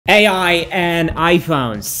AI and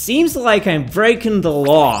iPhones. Seems like I'm breaking the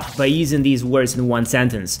law by using these words in one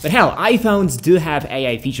sentence. But hell, iPhones do have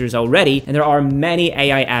AI features already, and there are many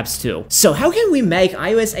AI apps too. So how can we make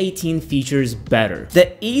iOS 18 features better?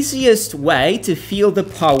 The easiest way to feel the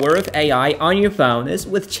power of AI on your phone is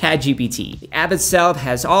with ChatGPT. The app itself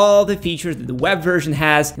has all the features that the web version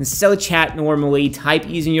has, and still chat normally, type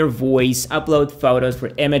using your voice, upload photos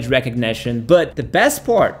for image recognition. But the best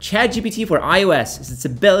part, ChatGPT for iOS is its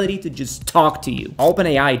ability to just talk to you.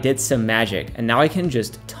 OpenAI did some magic, and now I can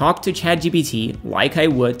just talk to ChatGPT like I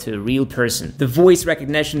would to a real person. The voice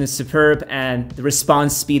recognition is superb, and the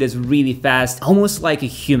response speed is really fast, almost like a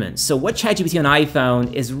human. So what ChatGPT on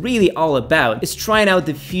iPhone is really all about is trying out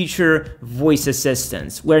the future voice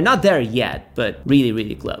assistants. We're not there yet, but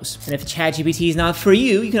really close. And if ChatGPT is not for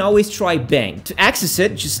you, you can always try Bing. To access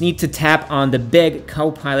it, you just need to tap on the big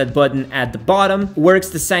Copilot button at the bottom. Works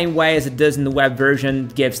the same way as it does in the web version,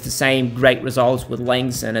 gives the same great results with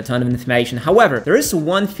links and a ton of information. However, there is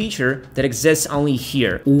one feature that exists only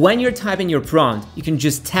here. When you're typing your prompt, you can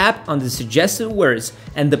just tap on the suggested words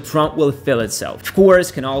and the prompt will fill itself. Of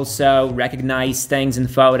course, can also recognize things in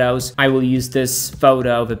photos. I will use this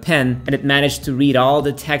photo of a pin, and it managed to read all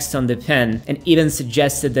the text on the pin and even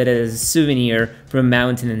suggested that it is a souvenir from a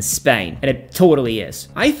mountain in Spain, and it totally is.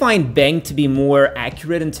 I find Bing to be more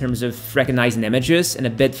accurate in terms of recognizing images and a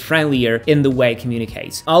bit friendlier in the way it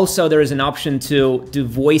communicates. Also, there is an option to do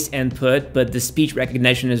voice input, but the speech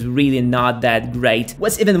recognition is really not that great.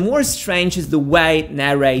 What's even more strange is the way it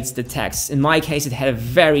narrates the text. In my case, it had a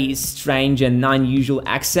very strange and unusual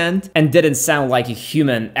accent and didn't sound like a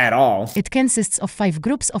human at all. It consists of 5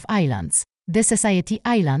 groups of islands. The Society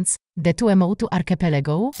Islands, the Tuamotu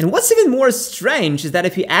Archipelago. And what's even more strange is that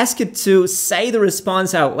if you ask it to say the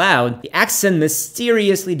response out loud, the accent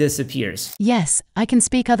mysteriously disappears. Yes, I can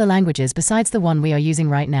speak other languages besides the one we are using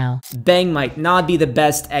right now. Bing might not be the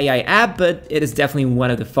best AI app, but it is definitely one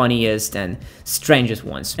of the funniest and strangest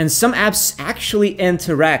ones. And some apps actually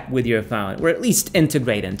interact with your phone, or at least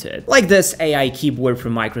integrate into it. Like this AI keyboard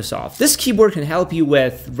from Microsoft. This keyboard can help you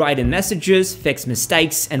with writing messages, fix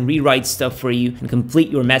mistakes, and rewrite stuff for you, and complete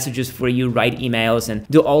your messages for you, write emails, and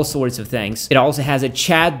do all sorts of things. It also has a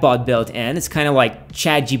chat bot built in. It's kind of like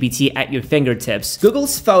ChatGPT at your fingertips.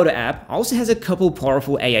 Google's photo app also has a couple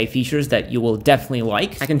powerful AI features that you will definitely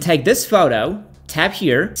like. I can take this photo, tap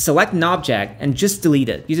here, select an object, and just delete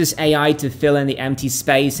it. Uses AI to fill in the empty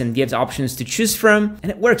space and gives options to choose from,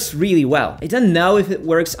 and it works really well. I don't know if it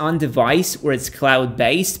works on device or it's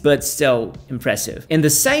cloud-based, but still impressive. In the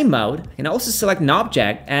same mode, I can also select an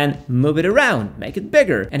object and move it around, make it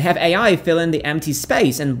bigger, and have AI fill in the empty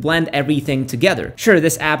space and blend everything together. Sure,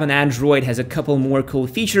 this app on Android has a couple more cool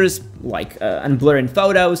features, like unblurring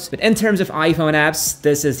photos, but in terms of iPhone apps,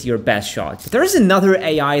 this is your best shot. But there is another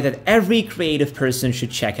AI that every creative person should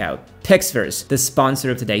check out. Pixverse, the sponsor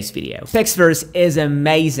of today's video. Pixverse is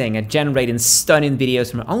amazing at generating stunning videos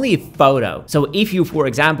from only a photo. So if you, for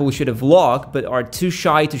example, shoot a vlog but are too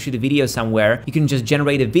shy to shoot a video somewhere, you can just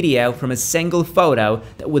generate a video from a single photo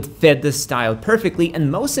that would fit the style perfectly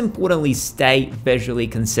and most importantly stay visually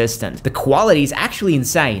consistent. The quality is actually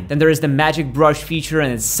insane. Then there is the magic brush feature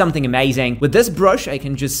and it's something amazing. With this brush, I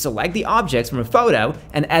can just select the objects from a photo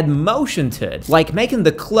and add motion to it, like making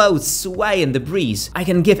the clothes sway in the breeze. I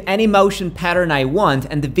can give any motion pattern I want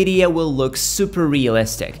and the video will look super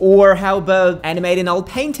realistic. Or how about animating old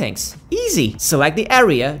paintings? Easy. Select the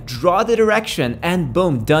area, draw the direction, and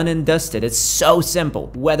boom, done and dusted. It's so simple.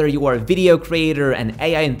 Whether you are a video creator, an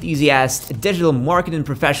AI enthusiast, a digital marketing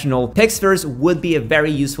professional, Pixverse would be a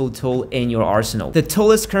very useful tool in your arsenal. The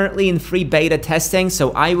tool is currently in free beta testing,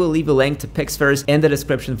 so I will leave a link to Pixverse in the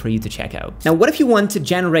description for you to check out. Now, what if you want to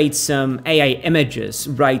generate some AI images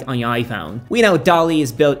right on your iPhone? We know DALL-E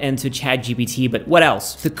is built into ChatGPT, but what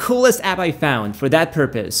else? The coolest app I found for that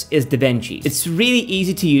purpose is DaVinci. It's really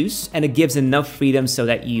easy to use and it gives enough freedom so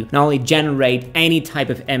that you not only generate any type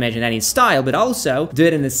of image in any style, but also do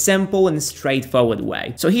it in a simple and straightforward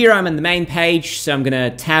way. So here I'm on the main page, so I'm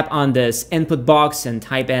gonna tap on this input box and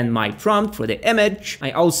type in my prompt for the image.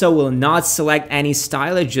 I also will not select any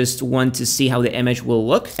style, I just want to see how the image will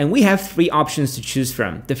look. And we have 3 options to choose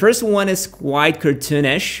from. The first one is quite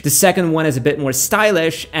cartoonish, the second one is a bit more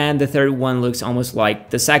stylish, and the third one looks almost like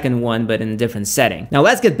the second one, but in a different setting. Now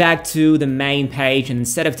let's get back to the main page, and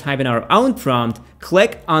instead of typing our own prompt,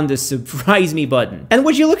 click on the surprise me button. And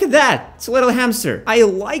would you look at that? It's a little hamster. I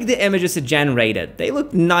like the images it generated. They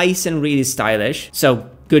look nice and really stylish. So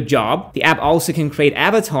Good job. The app also can create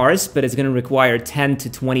avatars, but it's going to require 10 to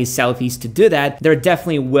 20 selfies to do that. There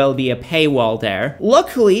definitely will be a paywall there.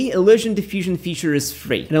 Luckily, illusion diffusion feature is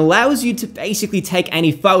free and allows you to basically take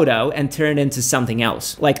any photo and turn it into something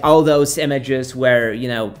else, like all those images where, you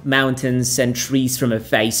know, mountains and trees from a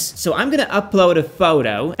face. So I'm gonna upload a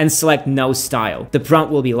photo and select no style. The prompt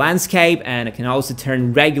will be landscape, and it can also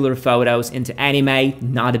turn regular photos into anime,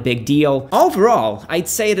 not a big deal. Overall, I'd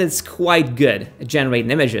say that it's quite good at generating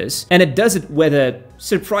images, and it does it with a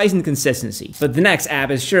surprising consistency. But the next app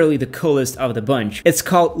is surely the coolest of the bunch. It's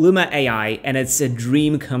called Luma AI, and it's a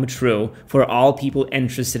dream come true for all people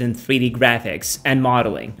interested in 3D graphics and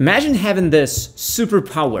modeling. Imagine having this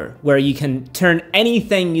superpower where you can turn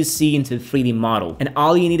anything you see into a 3D model, and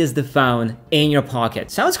all you need is the phone in your pocket.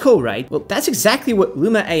 Sounds cool, right? Well, that's exactly what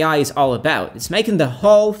Luma AI is all about. It's making the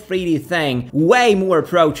whole 3D thing way more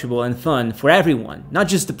approachable and fun for everyone, not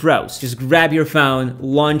just the pros. Just grab your phone,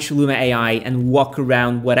 launch Luma AI, and walk around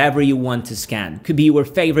whatever you want to scan. Could be your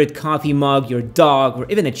favorite coffee mug, your dog, or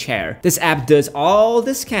even a chair. This app does all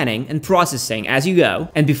the scanning and processing as you go,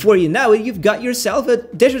 and before you know it, you've got yourself a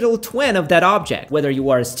digital twin of that object. Whether you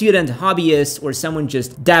are a student, a hobbyist, or someone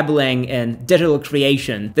just dabbling in digital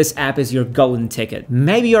creation, this app is your golden ticket.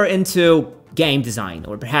 Maybe you're into game design,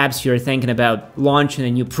 or perhaps you're thinking about launching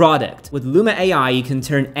a new product. With Luma AI, you can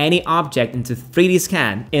turn any object into 3D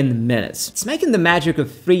scan in minutes. It's making the magic of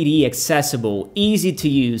 3D accessible, easy to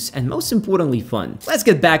use, and most importantly, fun. Let's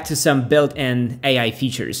get back to some built-in AI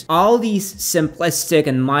features. All these simplistic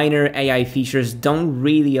and minor AI features don't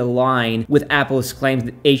really align with Apple's claims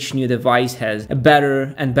that each new device has a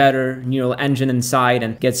better and better neural engine inside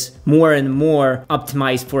and gets more and more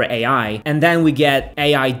optimized for AI. And then we get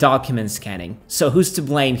AI document scanning. So who's to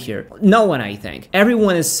blame here? No one, I think.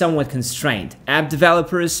 Everyone is somewhat constrained. App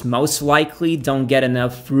developers most likely don't get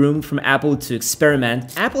enough room from Apple to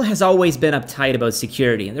experiment. Apple has always been uptight about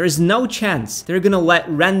security, and there is no chance they're gonna let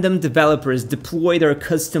random developers deploy their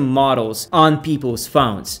custom models on people's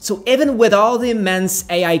phones. So even with all the immense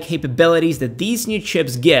AI capabilities that these new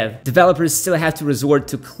chips give, developers still have to resort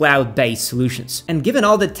to cloud-based solutions. And given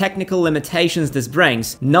all the technical limitations this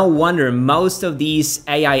brings, no wonder most of these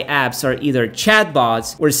AI apps are either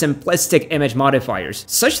chatbots or simplistic image modifiers.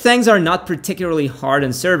 Such things are not particularly hard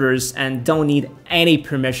on servers and don't need any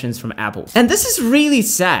permissions from Apple. And this is really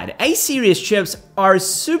sad. A-series chips are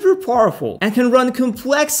super powerful and can run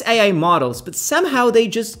complex AI models, but somehow they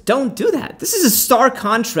just don't do that. This is a stark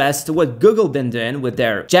contrast to what Google been doing with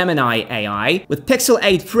their Gemini AI. With Pixel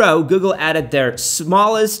 8 Pro, Google added their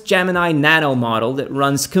smallest Gemini Nano model that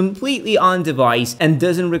runs completely on device and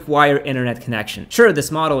doesn't require internet connection. Sure,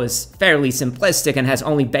 this model is fairly simplistic and has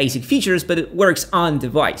only basic features, but it works on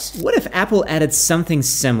device. What if Apple added something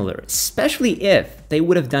similar, especially if they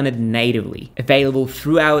would have done it natively, available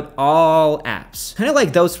throughout all apps? Kind of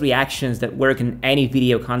like those reactions that work in any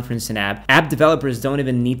video conferencing app. App developers don't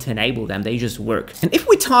even need to enable them, they just work. And if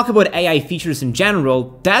we talk about AI features in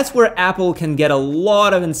general, that's where Apple can get a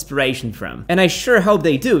lot of inspiration from. And I sure hope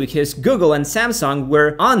they do, because Google and Samsung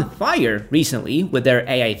were on fire recently with their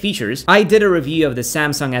AI features. I did a review of the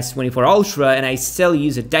Samsung S24 Ultra and I still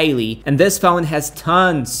use it daily, and this phone has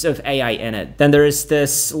tons of AI in it. Then there is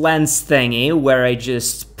this lens thingy where I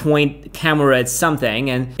just point the camera at something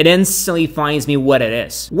and it instantly finds me what it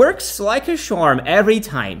is. Works like a charm every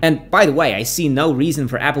time. And by the way, I see no reason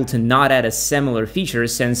for Apple to not add a similar feature,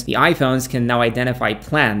 since the iPhones can now identify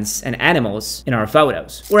plants and animals in our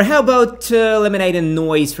photos. Or how about eliminating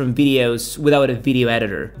noise from videos without a video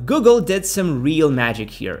editor? Google did some real magic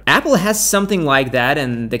here. Apple has something like that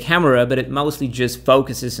in the camera, but it mostly just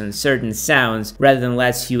focuses on certain sounds rather than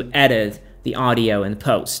lets you edit the audio in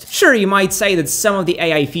post. Sure, you might say that some of the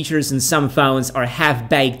AI features in some phones are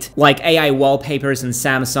half-baked, like AI wallpapers in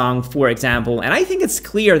Samsung, for example, and I think it's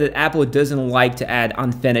clear that Apple doesn't like to add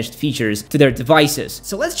unfinished features to their devices.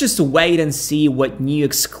 So let's just wait and see what new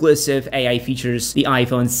exclusive AI features the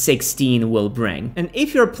iPhone 16 will bring. And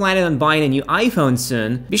if you're planning on buying a new iPhone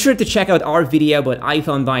soon, be sure to check out our video about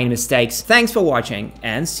iPhone buying mistakes. Thanks for watching,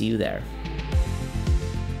 and see you there.